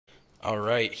All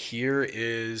right, here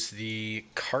is the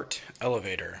cart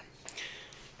elevator.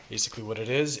 Basically what it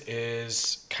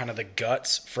is kind of the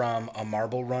guts from a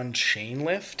marble run chain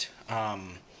lift.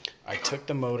 I took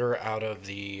the motor out of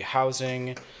the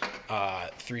housing,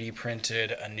 3D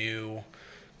printed a new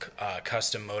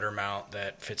custom motor mount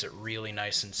that fits it really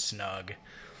nice and snug.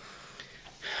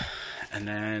 And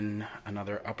then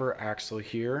another upper axle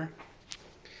here.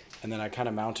 And then I kind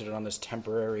of mounted it on this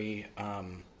temporary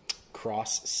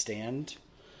cross stand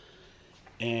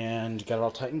and got it all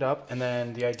tightened up. And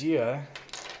then the idea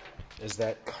is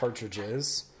that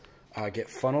cartridges get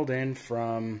funneled in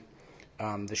from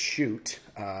the chute,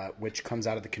 which comes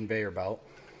out of the conveyor belt,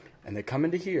 and they come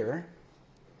into here.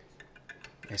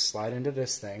 They slide into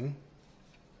this thing,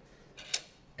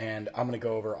 and I'm going to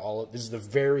go over all of this. Is the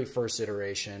very first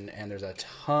iteration, and there's a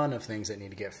ton of things that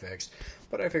need to get fixed,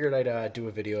 but I figured I'd do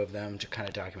a video of them to kind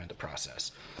of document the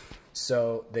process.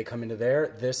 So they come into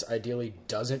there. This ideally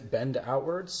doesn't bend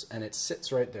outwards, and it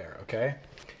sits right there, okay?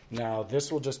 Now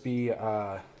this will just be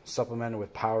supplemented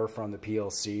with power from the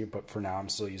PLC, but for now I'm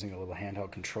still using a little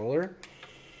handheld controller.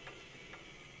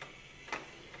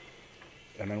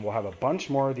 And then we'll have a bunch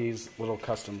more of these little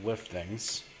custom lift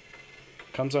things.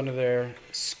 Comes under there,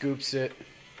 scoops it,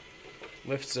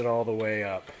 lifts it all the way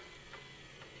up,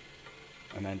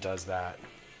 and then does that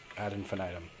ad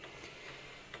infinitum.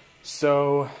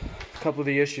 So, a couple of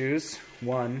the issues.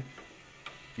 One,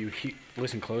 you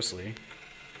listen closely.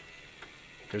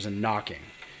 There's a knocking.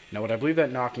 Now, what I believe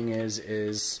that knocking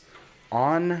is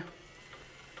on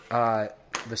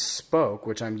the spoke,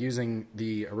 which I'm using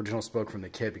the original spoke from the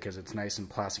kit because it's nice and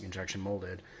plastic injection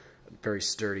molded, very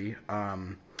sturdy.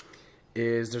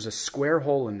 There's a square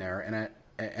hole in there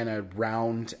and a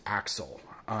round axle.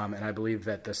 And I believe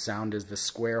that the sound is the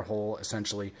square hole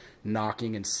essentially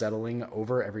knocking and settling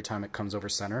over every time it comes over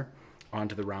center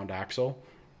onto the round axle.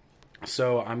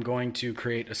 So I'm going to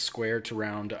create a square to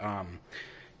round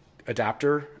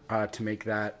adapter to make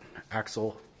that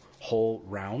axle hole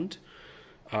round.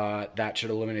 That should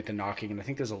eliminate the knocking, and I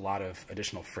think there's a lot of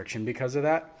additional friction because of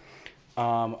that.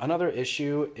 Another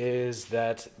issue is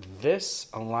that this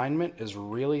alignment is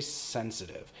really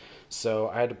sensitive. So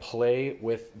I had to play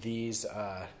with these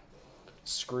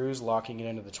screws locking it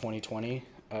into the 2020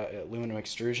 aluminum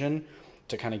extrusion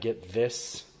to kind of get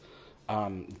this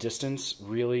distance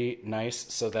really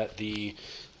nice so that the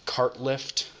cart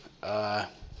lift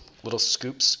little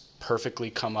scoops perfectly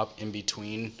come up in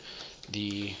between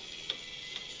the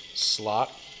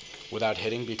slot without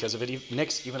hitting, because if it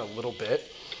nicks even a little bit,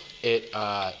 it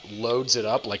loads it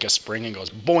up like a spring and goes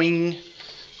boing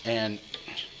and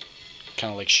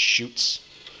kind of like shoots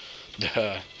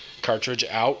the cartridge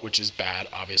out, which is bad,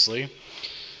 obviously.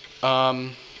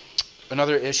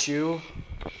 Another issue,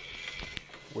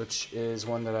 which is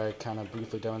one that I kind of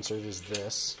briefly demonstrated, is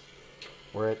this,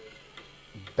 where it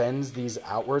bends these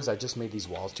outwards. I just made these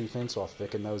walls too thin, so I'll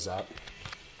thicken those up.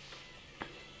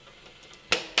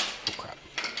 Oh, crap.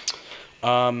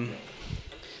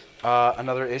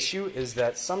 Another issue is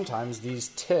that sometimes these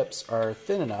tips are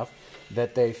thin enough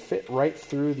that they fit right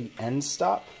through the end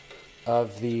stop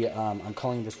of the, I'm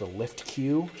calling this the lift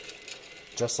cue,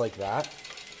 just like that.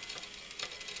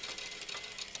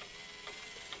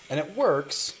 And it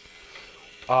works,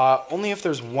 only if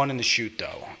there's one in the chute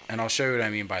though, and I'll show you what I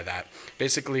mean by that.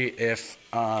 Basically, if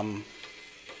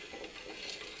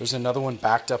there's another one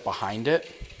backed up behind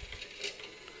it,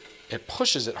 it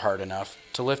pushes it hard enough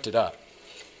to lift it up.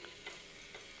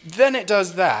 Then it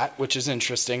does that, which is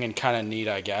interesting and kind of neat,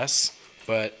 I guess,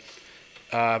 but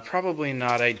probably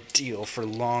not ideal for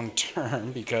long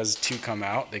term, because two come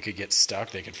out, they could get stuck,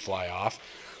 they could fly off,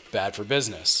 bad for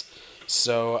business.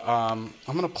 So I'm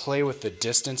going to play with the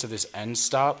distance of this end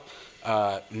stop,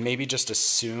 maybe just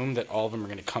assume that all of them are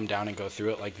going to come down and go through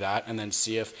it like that, and then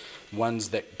see if ones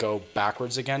that go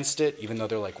backwards against it, even though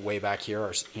they're like way back here,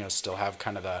 are, you know, still have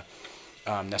kind of the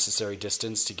necessary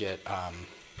distance to get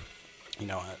you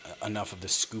know, enough of the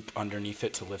scoop underneath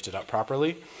it to lift it up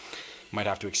properly. Might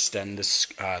have to extend this,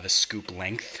 the scoop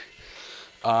length.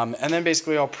 And then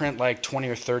basically I'll print like 20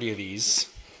 or 30 of these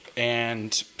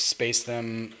and space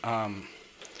them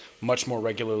much more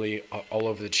regularly all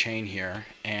over the chain here.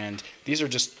 And these are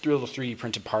just little 3D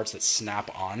printed parts that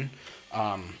snap on.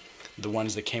 The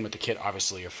ones that came with the kit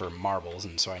obviously are for marbles,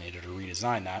 and so I needed to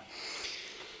redesign that.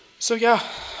 So yeah,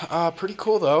 pretty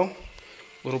cool though.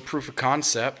 Little proof of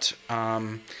concept.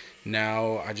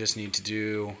 Now I just need to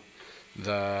do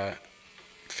the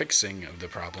fixing of the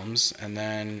problems and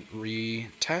then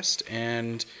retest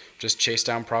and just chase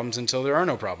down problems until there are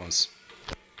no problems.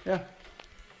 Yeah.